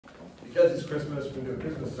because it's Christmas, we're going to do a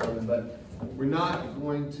Christmas sermon, but we're not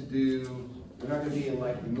going to be in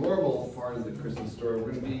like the normal part of the Christmas story.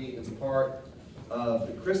 We're going to be in the part of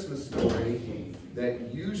the Christmas story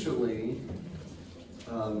that usually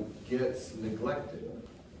gets neglected.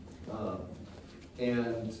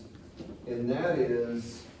 And that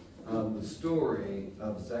is the story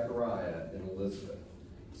of Zechariah and Elizabeth.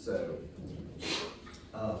 So,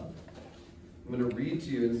 I'm going to read to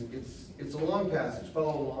you. It's a long passage.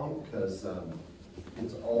 Follow along because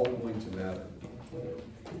it's all going to matter.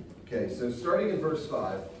 Okay, so starting in verse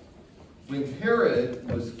 5. When Herod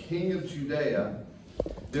was king of Judea,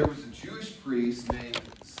 there was a Jewish priest named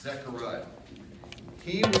Zechariah.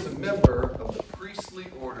 He was a member of the priestly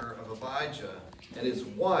order of Abijah, and his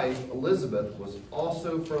wife, Elizabeth, was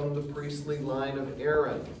also from the priestly line of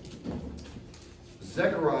Aaron.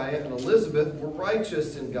 Zechariah and Elizabeth were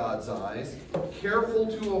righteous in God's eyes, careful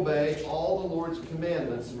to obey all the Lord's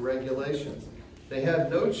commandments and regulations. They had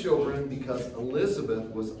no children because Elizabeth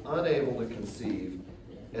was unable to conceive,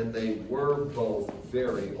 and they were both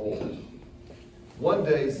very old. One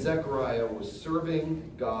day, Zechariah was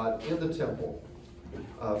serving God in the temple,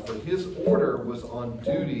 for his order was on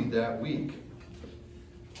duty that week.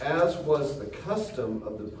 As was the custom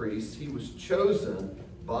of the priests, he was chosen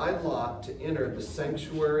by lot to enter the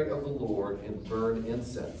sanctuary of the Lord and burn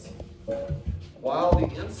incense. While the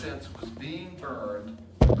incense was being burned,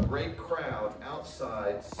 a great crowd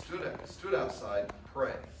outside stood outside to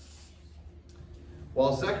pray.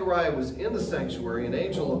 While Zechariah was in the sanctuary, an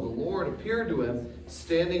angel of the Lord appeared to him,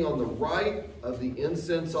 standing on the right of the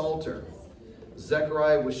incense altar.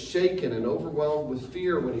 Zechariah was shaken and overwhelmed with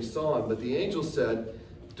fear when he saw him, but the angel said,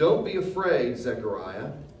 "Don't be afraid,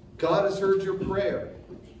 Zechariah. God has heard your prayer.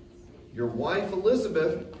 Your wife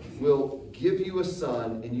Elizabeth will give you a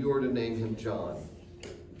son, and you are to name him John.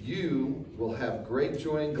 You will have great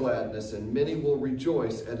joy and gladness, and many will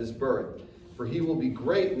rejoice at his birth, for he will be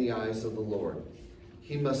great in the eyes of the Lord.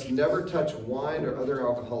 He must never touch wine or other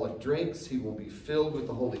alcoholic drinks. He will be filled with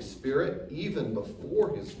the Holy Spirit even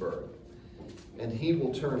before his birth. And he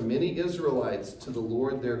will turn many Israelites to the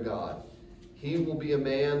Lord their God. He will be a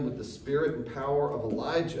man with the spirit and power of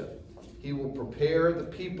Elijah. He will prepare the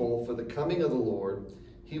people for the coming of the Lord.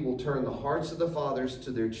 He will turn the hearts of the fathers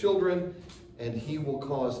to their children, and he will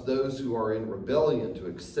cause those who are in rebellion to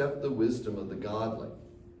accept the wisdom of the godly."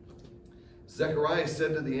 Zechariah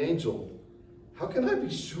said to the angel, "How can I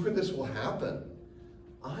be sure this will happen?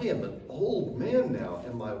 I am an old man now,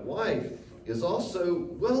 and my wife is also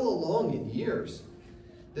well along in years."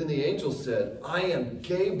 Then the angel said, "I am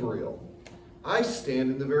Gabriel. I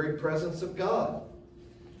stand in the very presence of God.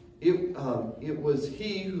 It was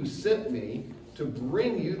he who sent me to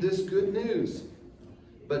bring you this good news.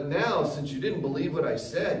 But now, since you didn't believe what I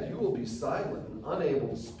said, you will be silent and unable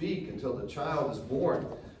to speak until the child is born,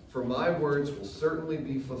 for my words will certainly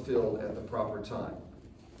be fulfilled at the proper time."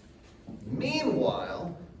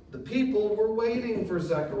 Meanwhile, the people were waiting for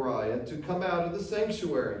Zechariah to come out of the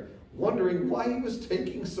sanctuary, wondering why he was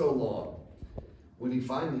taking so long. When he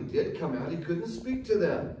finally did come out, he couldn't speak to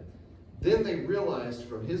them. Then they realized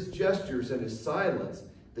from his gestures and his silence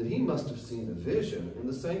that he must have seen a vision in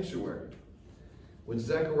the sanctuary. When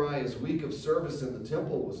Zechariah's week of service in the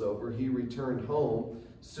temple was over, he returned home.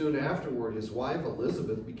 Soon afterward, his wife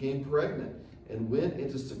Elizabeth became pregnant and went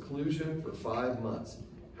into seclusion for 5 months.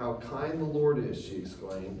 "How kind the Lord is," she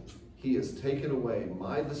exclaimed. "He has taken away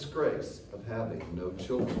my disgrace of having no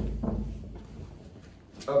children."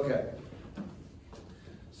 Okay.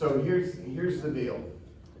 So here's the deal.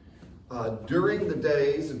 During the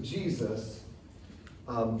days of Jesus,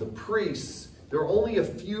 the priests, there were only a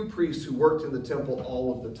few priests who worked in the temple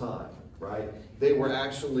all of the time, right? They were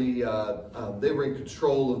actually, they were in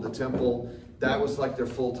control of the temple. That was like their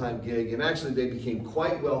full-time gig. And actually they became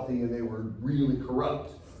quite wealthy and they were really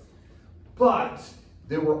corrupt. But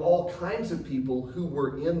there were all kinds of people who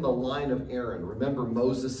were in the line of Aaron. Remember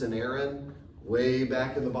Moses and Aaron way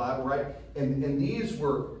back in the Bible, right? And these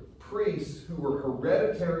were priests who were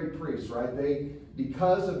hereditary priests, right?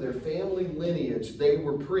 Because of their family lineage, they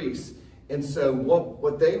were priests. And so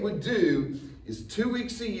what they would do is 2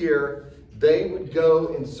 weeks a year, they would go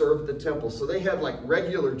and serve the temple. So they had like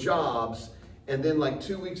regular jobs, and then like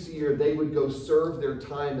 2 weeks a year, they would go serve their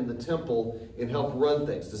time in the temple and help run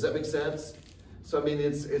things. Does that make sense? So I mean,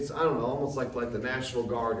 it's I don't know, almost like the National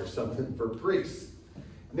Guard or something for priests.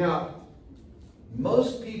 Now,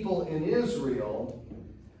 most people in Israel,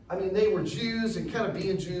 I mean, they were Jews, and kind of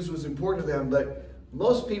being Jews was important to them, but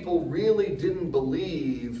most people really didn't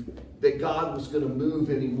believe that God was going to move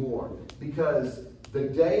anymore, because the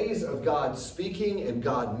days of God speaking and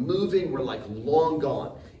God moving were like long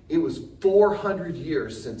gone. It was 400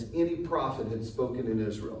 years since any prophet had spoken in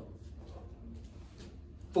Israel.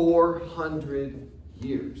 400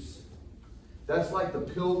 years. That's like the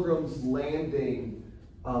Pilgrims landing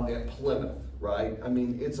at Plymouth, right? I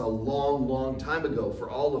mean, it's a long, long time ago for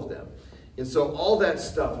all of them. And so all that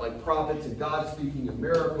stuff, like prophets and God speaking of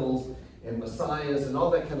miracles and messiahs and all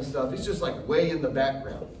that kind of stuff, it's just like way in the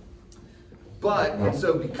background. But, and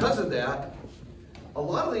so because of that, a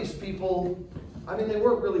lot of these people, I mean, they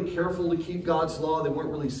weren't really careful to keep God's law. They weren't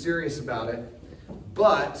really serious about it.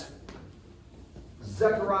 But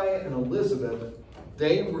Zechariah and Elizabeth,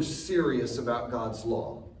 they were serious about God's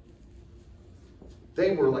law.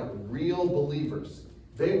 They were like real believers.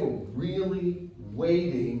 They were really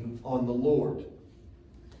waiting on the Lord.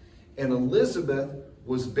 And Elizabeth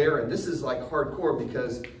was barren. This is like hardcore,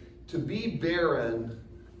 because to be barren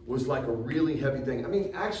was like a really heavy thing. I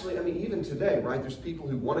mean, actually, even today, right? There's people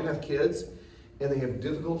who want to have kids and they have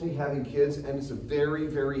difficulty having kids, and it's a very,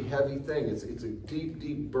 very heavy thing. It's a deep,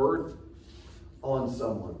 deep burden on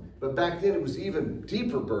someone. But back then it was even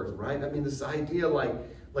deeper burden, right? I mean, this idea like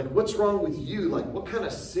what's wrong with you? Like, what kind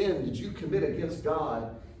of sin did you commit against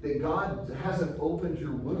God that God hasn't opened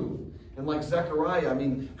your womb? And like Zechariah, I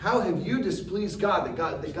mean, how have you displeased God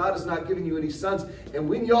that God has not given you any sons? And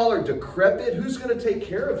when y'all are decrepit, who's going to take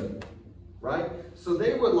care of you? Right? So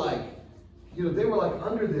they were like, they were like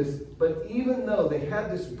under this, but even though they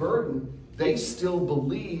had this burden, they still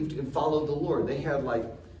believed and followed the Lord. They had like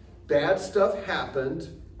bad stuff happened,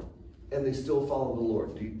 and they still followed the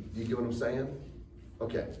Lord. Do you get what I'm saying?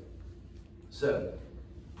 Okay. So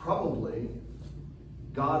probably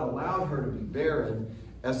God allowed her to be barren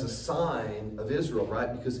as a sign of Israel,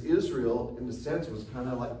 right? Because Israel, in a sense, was kind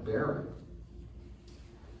of like barren.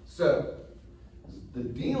 So the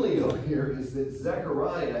dealio here is that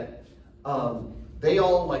Zechariah, they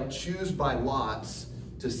all like choose by lots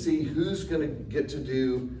to see who's going to get to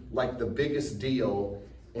do like the biggest deal,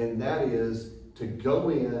 and that is to go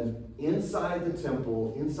inside the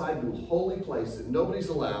temple, inside the holy place that nobody's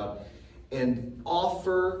allowed, and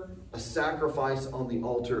offer a sacrifice on the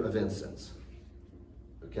altar of incense.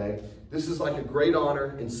 Okay? This is like a great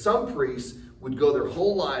honor, and some priests would go their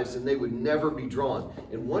whole lives and they would never be drawn.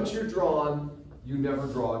 And once you're drawn, you never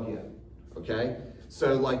draw again. Okay?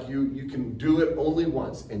 So like you can do it only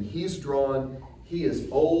once, and he's drawn, he is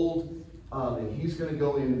old, and he's going to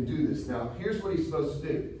go in and do this. Now, here's what he's supposed to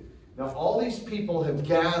do. Now, all these people have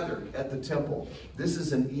gathered at the temple. This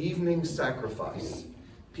is an evening sacrifice.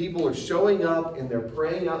 People are showing up and they're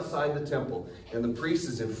praying outside the temple. And the priest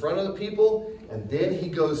is in front of the people, and then he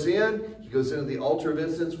goes in. He goes into the altar of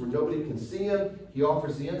incense where nobody can see him. He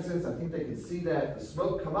offers the incense. I think they can see that the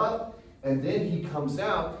smoke come up. And then he comes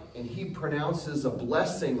out and he pronounces a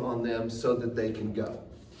blessing on them so that they can go.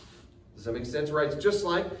 Does that make sense? Right? It's just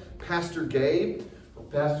like Pastor Gabe or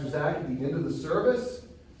Pastor Zach at the end of the service.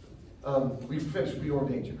 We finished. We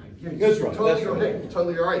ordained you, right? That's right. Totally ordained. Right.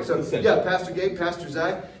 Totally all right. So yeah, Pastor Gabe, Pastor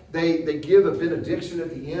Zach, they give a benediction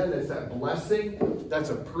at the end. That's that blessing.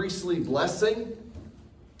 That's a priestly blessing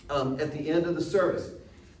at the end of the service.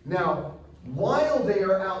 Now, while they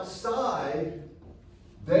are outside,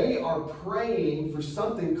 they are praying for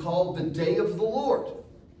something called the Day of the Lord.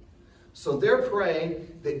 So they're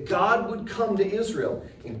praying that God would come to Israel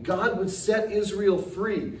and God would set Israel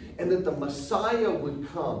free, and that the Messiah would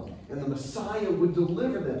come and the Messiah would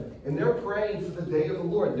deliver them. And they're praying for the day of the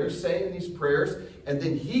Lord. They're saying these prayers, and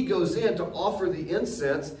then he goes in to offer the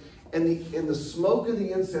incense, and the smoke of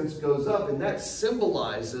the incense goes up, and that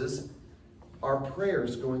symbolizes our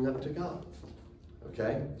prayers going up to God.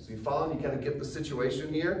 Okay? So you follow me? You kind of get the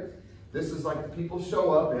situation here? This is like the people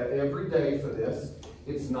show up every day for this.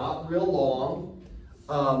 It's not real long.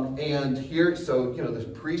 And here, so, the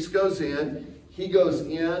priest goes in. He goes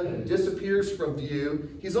in and disappears from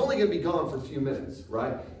view. He's only going to be gone for a few minutes,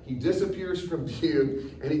 right? He disappears from view,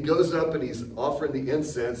 and he goes up and he's offering the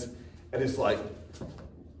incense. And it's like,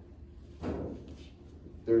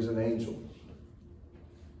 there's an angel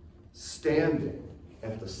standing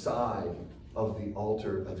at the side of the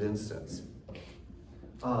altar of incense.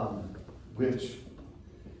 Which,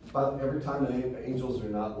 but every time angels are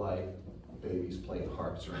not like babies playing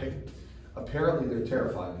harps, right? Apparently they're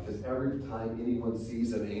terrified, because every time anyone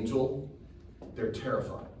sees an angel, they're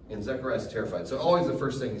terrified. And Zechariah's terrified. So always the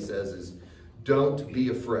first thing he says is, don't be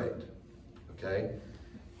afraid. Okay?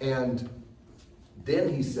 And then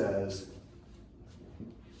he says,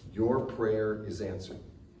 your prayer is answered.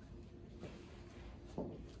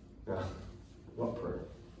 Now, what prayer?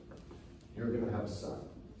 You're going to have a son.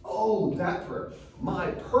 Oh, that prayer.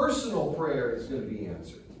 My personal prayer is going to be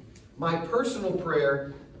answered. My personal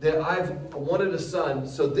prayer that I've wanted a son,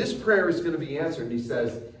 so this prayer is going to be answered. And he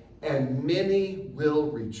says, and many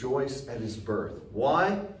will rejoice at his birth.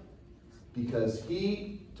 Why? Because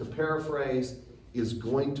he, to paraphrase, is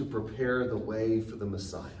going to prepare the way for the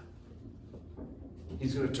Messiah.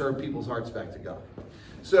 He's going to turn people's hearts back to God.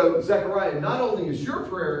 So, Zechariah, not only is your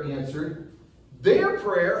prayer answered, their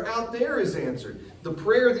prayer out there is answered. The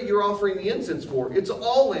prayer that you're offering the incense for, it's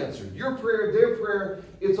all answered. Your prayer, their prayer,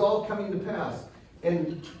 it's all coming to pass. And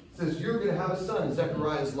it says, you're going to have a son. And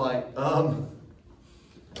Zechariah's like,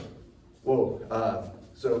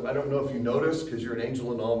 so I don't know if you noticed, because you're an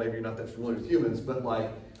angel and all, maybe you're not that familiar with humans, but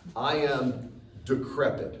like, I am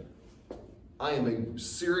decrepit. I am a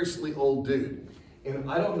seriously old dude.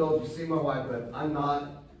 And I don't know if you see my wife, but I'm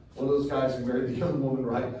not one of those guys who married a young woman,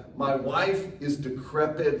 right? My wife is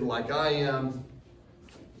decrepit like I am.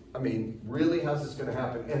 I mean, really, how's this going to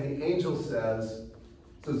happen? And the angel says,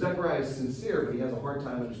 so Zechariah is sincere, but he has a hard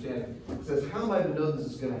time understanding. He says, how am I to know this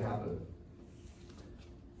is going to happen?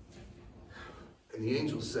 And the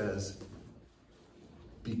angel says,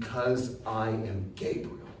 because I am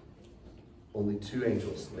Gabriel. Only two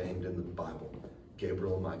angels named in the Bible,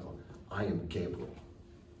 Gabriel and Michael. I am Gabriel.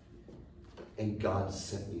 And God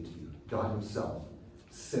sent me to you. God himself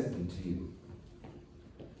sent me to you.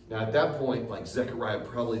 Now at that point, like Zechariah,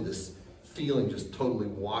 probably this feeling just totally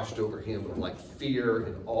washed over him of like fear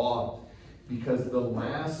and awe. Because the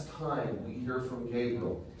last time we hear from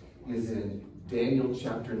Gabriel is in Daniel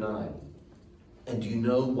chapter 9. And do you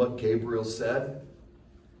know what Gabriel said?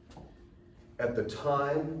 At the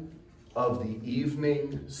time of the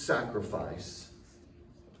evening sacrifice,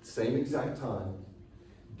 same exact time,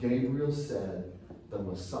 Gabriel said the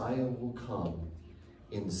Messiah will come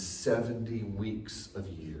in 70 weeks of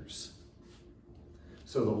years.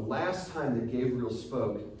 So the last time that Gabriel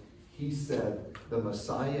spoke, he said the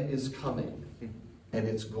Messiah is coming, and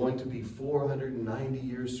it's going to be 490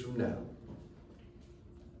 years from now.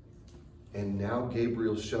 And now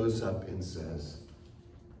Gabriel shows up and says,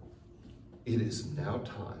 it is now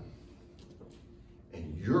time,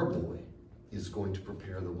 and your boy is going to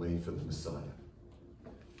prepare the way for the Messiah.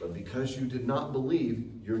 But because you did not believe,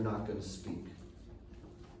 you're not going to speak.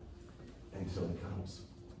 And so he comes.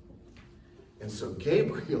 And so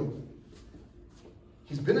Gabriel,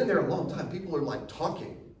 he's been in there a long time. People are like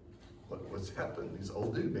talking. What's happened? He's an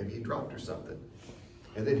old dude. Maybe he dropped or something.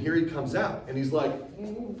 And then here he comes out. And he's like,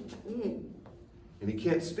 and he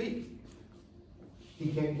can't speak.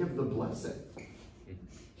 He can't give the blessing.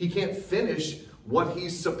 He can't finish what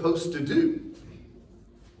he's supposed to do.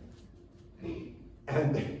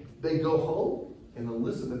 And they go home, and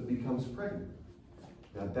Elizabeth becomes pregnant.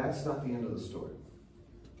 Now, that's not the end of the story.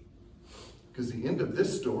 Because the end of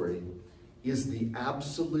this story is the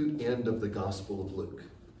absolute end of the Gospel of Luke.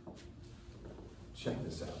 Check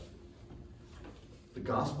this out. The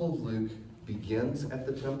Gospel of Luke begins at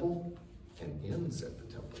the temple and ends at the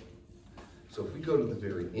temple. So if we go to the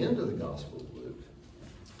very end of the Gospel of Luke,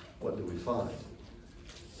 what do we find?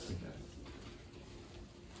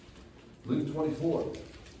 Luke 24.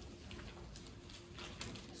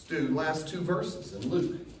 Let's do last two verses in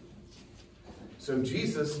Luke. So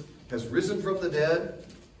Jesus has risen from the dead.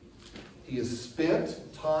 He has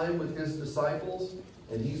spent time with his disciples,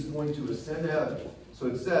 and he's going to ascend to heaven. So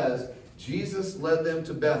it says, Jesus led them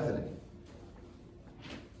to Bethany,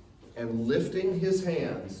 and lifting his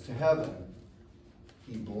hands to heaven,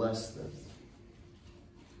 he blessed them.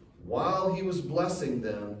 While he was blessing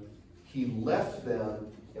them, he left them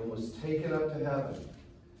and was taken up to heaven.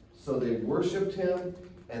 So they worshiped him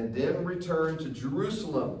and then returned to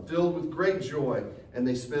Jerusalem, filled with great joy. And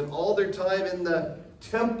they spent all their time in the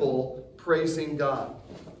temple praising God.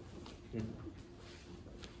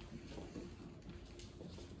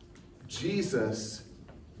 Jesus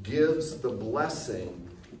gives the blessing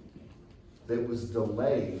that was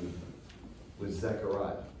delayed with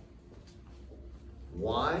Zechariah.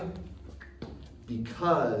 Why?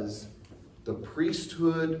 Because the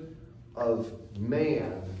priesthood of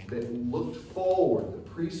man that looked forward, the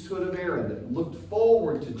priesthood of Aaron that looked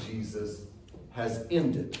forward to Jesus has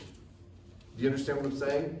ended. Do you understand what I'm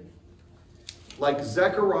saying? Like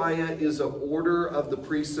Zechariah is an order of the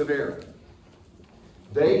priests of Aaron.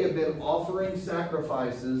 They have been offering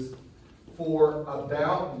sacrifices for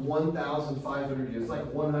about 1,500 years,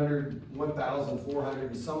 like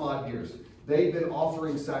 1,400 and some odd years. They've been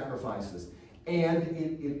offering sacrifices.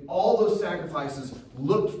 And all those sacrifices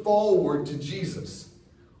looked forward to Jesus.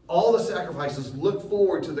 All the sacrifices looked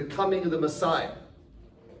forward to the coming of the Messiah.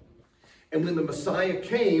 And when the Messiah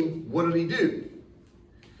came, what did he do?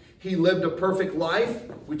 He lived a perfect life,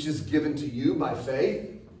 which is given to you by faith.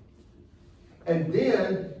 And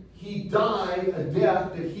then he died a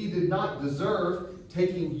death that he did not deserve,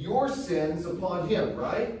 taking your sins upon him,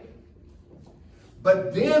 right?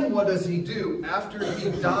 But then what does he do? After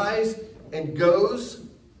he dies and goes,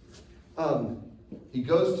 he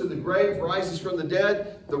goes to the grave, rises from the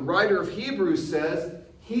dead. The writer of Hebrews says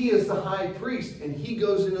he is the high priest, and he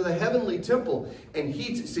goes into the heavenly temple. And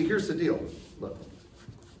see, here's the deal. Look,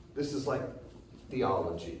 this is like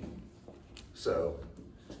theology. So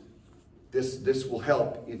this will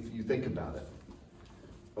help if you think about it.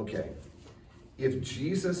 Okay, if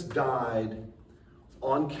Jesus died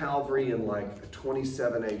on Calvary in like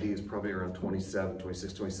 27 AD, it's probably around 27,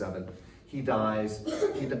 26, 27. He dies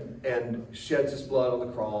and sheds his blood on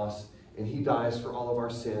the cross, and he dies for all of our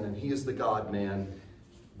sin, and he is the God-man.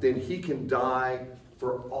 Then he can die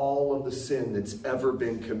for all of the sin that's ever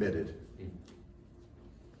been committed.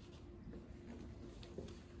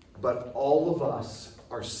 But all of us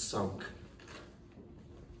are sunk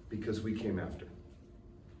because we came after.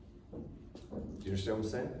 Do you understand what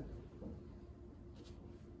I'm saying?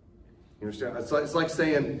 You understand? It's like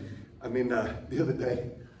saying, I mean, the other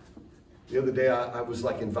day I was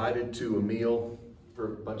like invited to a meal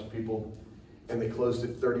for a bunch of people, and they closed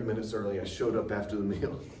it 30 minutes early. I showed up after the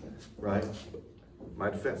meal, right? My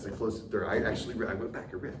defense, they closed it 30. I went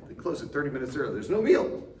back and read. They closed it 30 minutes early. There's no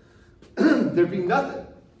meal. There'd be nothing.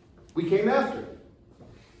 We came after.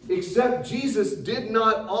 Except Jesus did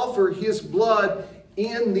not offer his blood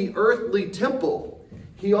in the earthly temple.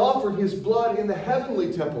 He offered his blood in the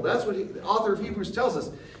heavenly temple. That's what the author of Hebrews tells us.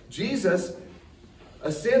 Jesus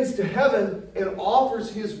ascends to heaven and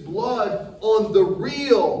offers his blood on the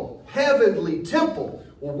real heavenly temple.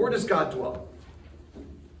 Well, where does God dwell?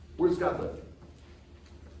 Where does God live?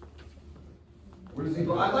 Where does he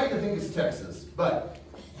dwell? I'd like to think it's Texas, but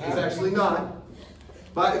it's actually not.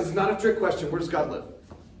 But it's not a trick question. Where does God live?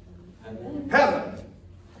 Heaven.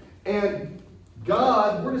 And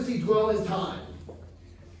God, where does he dwell in time?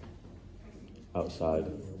 Outside.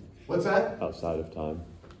 What's that? Outside of time.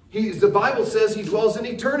 The Bible says he dwells in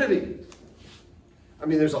eternity. I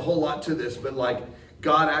mean, there's a whole lot to this, but like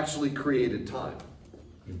God actually created time.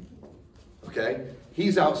 Okay?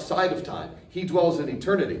 He's outside of time. He dwells in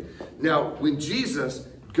eternity. Now, when Jesus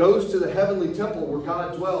goes to the heavenly temple where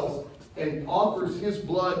God dwells and offers his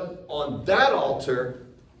blood on that altar,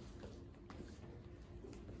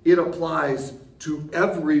 it applies to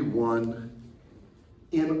everyone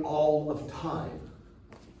in all of time.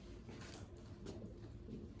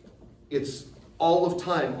 It's all of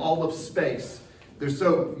time, all of space.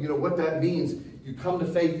 You know what that means. You come to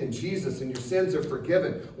faith in Jesus and your sins are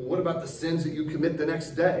forgiven. Well, what about the sins that you commit the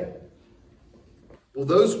next day? Well,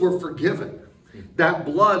 those were forgiven. That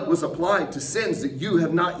blood was applied to sins that you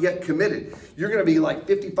have not yet committed. You're going to be like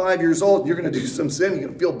 55 years old. You're going to do some sin. You're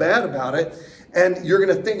going to feel bad about it. And you're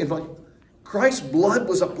going to think, like, Christ's blood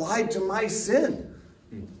was applied to my sin.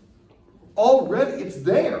 Already, it's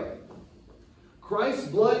there. Christ's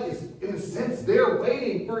blood is, in a sense, there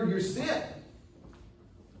waiting for your sin.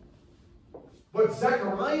 What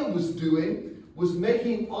Zechariah was doing was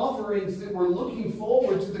making offerings that were looking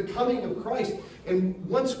forward to the coming of Christ. And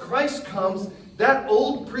once Christ comes, that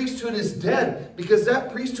old priesthood is dead, because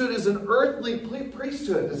that priesthood is an earthly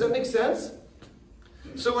priesthood. Does that make sense?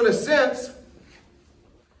 So in a sense,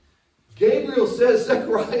 Gabriel says,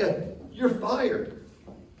 Zechariah, you're fired.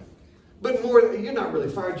 But more, you're not really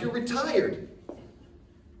fired, you're retired.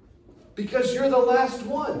 Because you're the last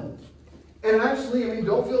one. And actually, I mean,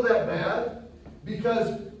 don't feel that bad,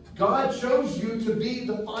 because God chose you to be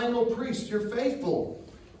the final priest. You're faithful.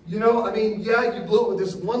 You know, I mean, yeah, you blew it with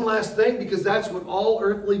this one last thing, because that's what all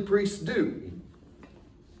earthly priests do.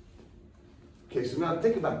 Okay, so now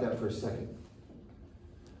think about that for a second.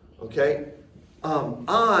 Okay?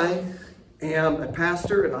 I am a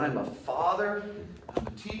pastor, and I'm a father, I'm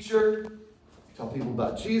a teacher. I tell people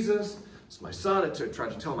about Jesus. It's my son. I try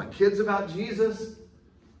to tell my kids about Jesus.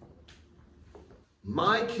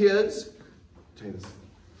 My kids, I'll tell you this,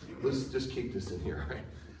 let's just keep this in here, right?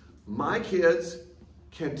 My kids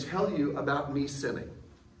can tell you about me sinning.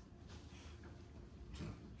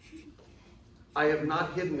 I have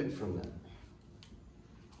not hidden it from them.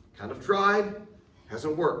 Kind of tried,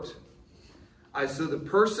 hasn't worked. So the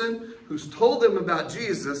person who's told them about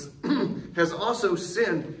Jesus has also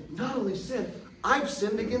sinned. Not only sinned, I've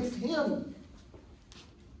sinned against him.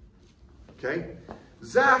 Okay?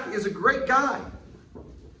 Zach is a great guy.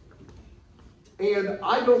 And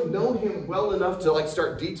I don't know him well enough to like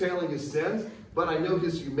start detailing his sins, but I know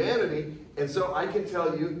his humanity, and so I can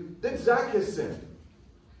tell you that Zach has sinned.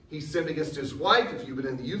 He sinned against his wife. If you've been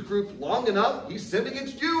in the youth group long enough, he sinned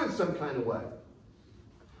against you in some kind of way.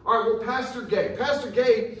 All right, well, Pastor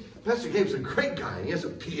Gabe's a great guy. He has a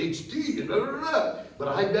PhD and blah, blah, blah. But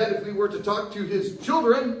I bet if we were to talk to his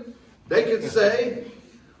children, they could say,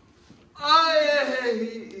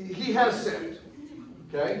 he has sinned.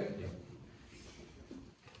 Okay?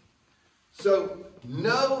 So,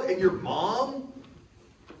 no, and your mom,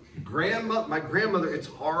 my grandmother, it's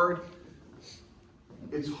hard.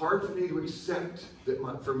 It's hard for me to accept that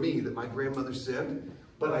my grandmother sinned,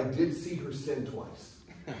 but I did see her sin twice.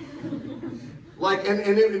 Like, and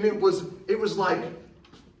it was like,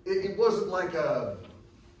 it wasn't like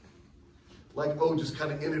just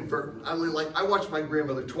kind of inadvertent. I watched my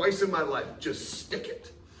grandmother twice in my life just stick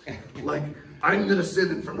it. Like, I'm going to sin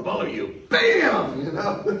in front of all of you. Bam! You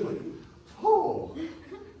know? Oh,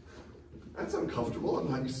 that's uncomfortable. I'm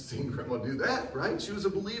not used to seeing grandma do that, right? She was a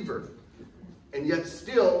believer. And yet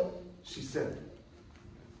still, she sinned.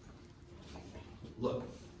 Look,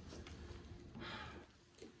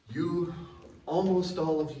 almost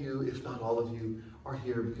all of you, if not all of you, are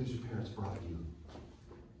here because your parents brought you.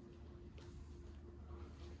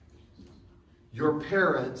 Your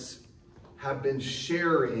parents have been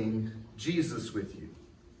sharing Jesus with you.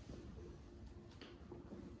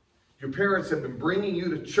 Your parents have been bringing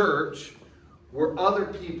you to church where other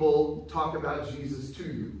people talk about Jesus to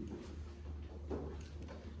you.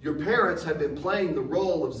 Your parents have been playing the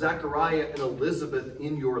role of Zechariah and Elizabeth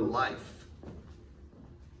in your life.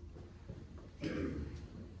 And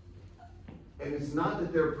it's not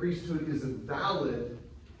that their priesthood isn't valid.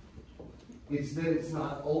 It's that it's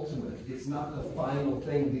not ultimate. It's not the final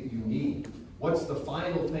thing that you need. What's the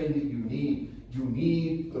final thing that you need? You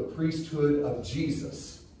need the priesthood of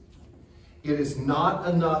Jesus. It is not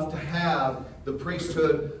enough to have the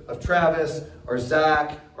priesthood of Travis or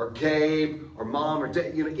Zach or Gabe or Mom or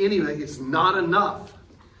anything. It's not enough.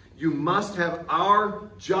 You must have, our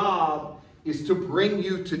job is to bring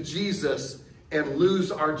you to Jesus and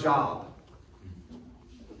lose our job.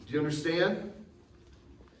 Do you understand?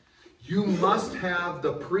 You must have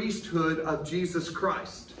the priesthood of Jesus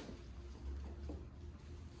Christ.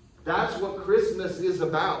 That's what Christmas is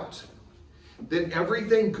about. That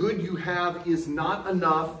everything good you have is not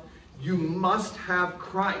enough. You must have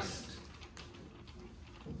Christ.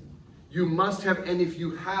 You must have, and if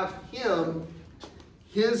you have Him,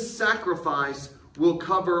 His sacrifice will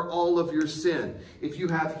cover all of your sin. If you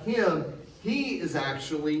have Him, He is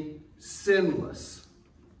actually sinless.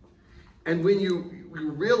 And when you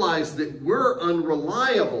realize that we're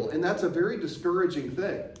unreliable, and that's a very discouraging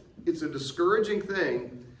thing. It's a discouraging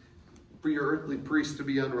thing for your earthly priest to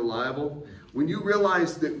be unreliable. When you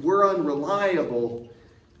realize that we're unreliable,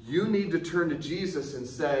 you need to turn to Jesus and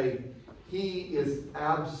say, He is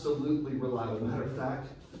absolutely reliable. Matter of fact,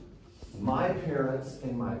 my parents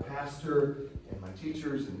and my pastor and my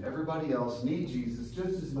teachers and everybody else need Jesus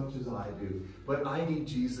just as much as I do. But I need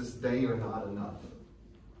Jesus. They are not enough.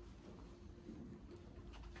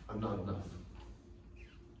 I'm not enough.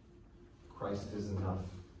 Christ is enough.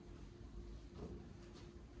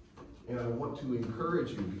 And I want to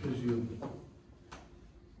encourage you because you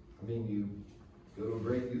go to a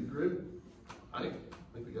great youth group. I think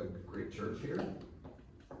we got a great church here.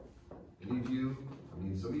 Any of you,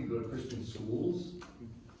 some of you go to Christian schools.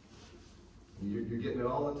 You're getting it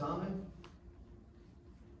all the time.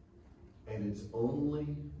 And it's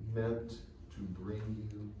only meant to bring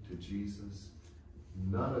you to Jesus.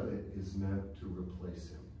 None of it is meant to replace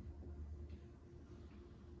Him.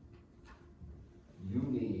 You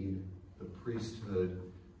need the priesthood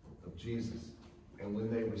of Jesus. And when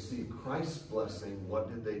they received Christ's blessing, what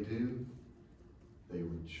did they do? They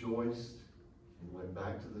rejoiced and went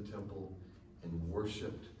back to the temple and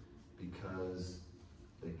worshiped because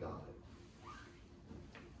they got it.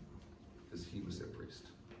 Because He was their priest.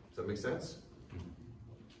 Does that make sense?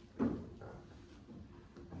 I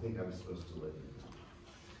think I'm supposed to let you.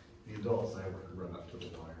 The adults, I have to run up to the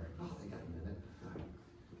wire. Oh, they got a minute.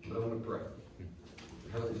 But I want to pray.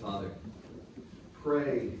 Heavenly Father,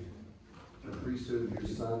 pray the priesthood of your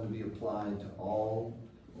Son to be applied to all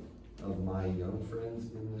of my young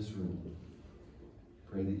friends in this room.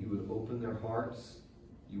 Pray that you would open their hearts,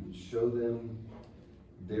 you would show them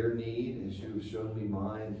their need as you have shown me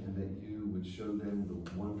mine, and that you would show them the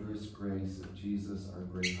wondrous grace of Jesus, our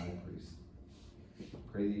great high priest.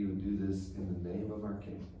 Pray that you would do this in the name of our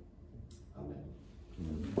King. Amen.